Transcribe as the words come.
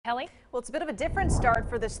Kelly? Well, it's a bit of a different start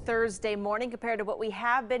for this Thursday morning compared to what we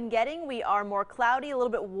have been getting. We are more cloudy, a little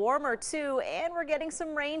bit warmer too, and we're getting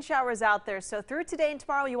some rain showers out there. So through today and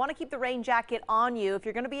tomorrow, you want to keep the rain jacket on you. If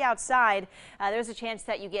you're going to be outside, there's a chance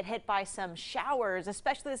that you get hit by some showers,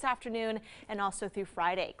 especially this afternoon and also through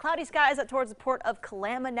Friday. Cloudy skies up towards the port of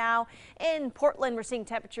Kalama now. In Portland, we're seeing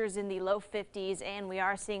temperatures in the low 50s, and we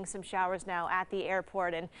are seeing some showers now at the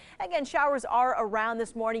airport. And again, showers are around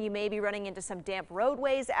this morning. You may be running into some damp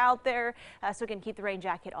roadways out there, so again, keep the rain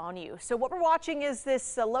jacket on you. So what we're watching is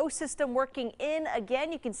this low system working in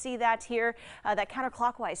again. You can see that here, that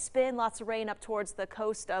counterclockwise spin, lots of rain up towards the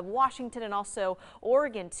coast of Washington and also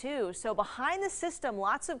Oregon too. So behind the system,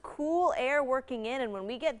 lots of cool air working in, and when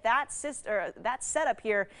we get that setup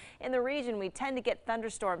here in the region, we tend to get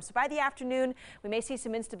thunderstorms. So by the afternoon, we may see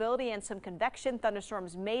some instability and some convection.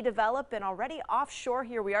 Thunderstorms may develop, and already offshore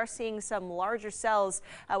here, we are seeing some larger cells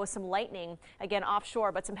with some lightning again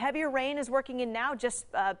offshore, but some heavier rain is working in now, just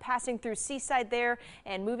passing through Seaside there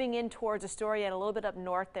and moving in towards Astoria and a little bit up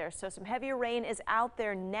north there. So some heavier rain is out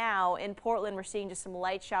there now. In Portland, we're seeing just some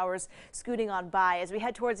light showers scooting on by. As we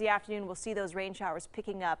head towards the afternoon, we'll see those rain showers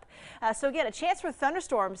picking up. So again, a chance for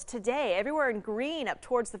thunderstorms today everywhere in green up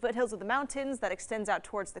towards the foothills of the mountains. That extends out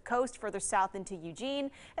towards the coast, further south into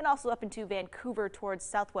Eugene, and also up into Vancouver towards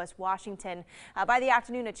southwest Washington. By the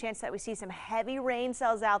afternoon, a chance that we see some heavy rain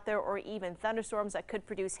cells out there or even thunderstorms that could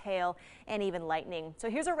produce hail and even lightning. So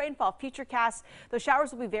here's our rainfall futurecast. Those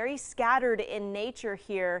showers will be very scattered in nature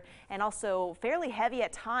here and also fairly heavy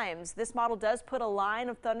at times. This model does put a line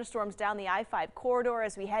of thunderstorms down the I-5 corridor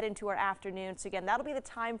as we head into our afternoon. So again, that'll be the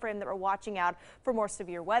time frame that we're watching out for more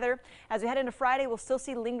severe weather. As we head into Friday, we'll still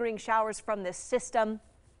see lingering showers from this system.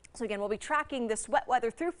 So again, we'll be tracking this wet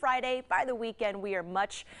weather through Friday. By the weekend, we are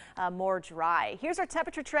much more dry. Here's our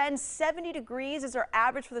temperature trend. 70 degrees is our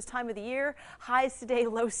average for this time of the year. Highs today,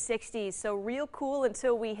 low 60s. So real cool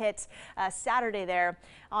until we hit Saturday there.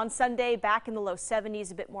 On Sunday, back in the low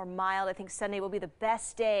 70s, a bit more mild. I think Sunday will be the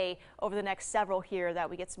best day over the next several here that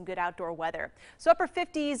we get some good outdoor weather. So upper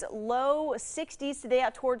 50s, low 60s today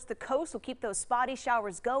out towards the coast. We'll keep those spotty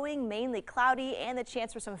showers going, mainly cloudy, and the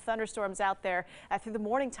chance for some thunderstorms out there through the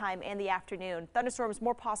morning time and the afternoon. Thunderstorms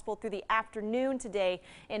more possible through the afternoon today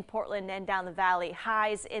in Portland and down the valley.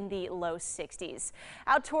 Highs in the low 60s.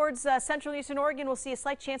 Out towards central and eastern Oregon, we'll see a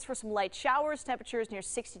slight chance for some light showers. Temperatures near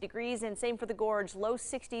 60 degrees, and same for the gorge. Low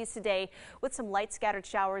 60s today with some light scattered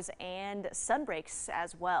showers and sunbreaks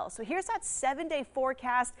as well. So here's that 7-day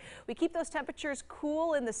forecast. We keep those temperatures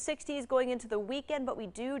cool in the 60s going into the weekend, but we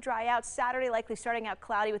do dry out Saturday, likely starting out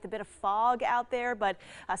cloudy with a bit of fog out there, but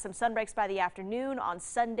some sunbreaks by the afternoon. On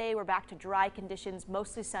Sunday, we're back to dry conditions,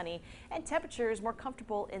 mostly sunny, and temperatures more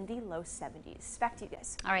comfortable in the low 70s. Back to you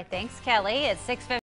guys. All right, thanks, Kelly. It's 6:50.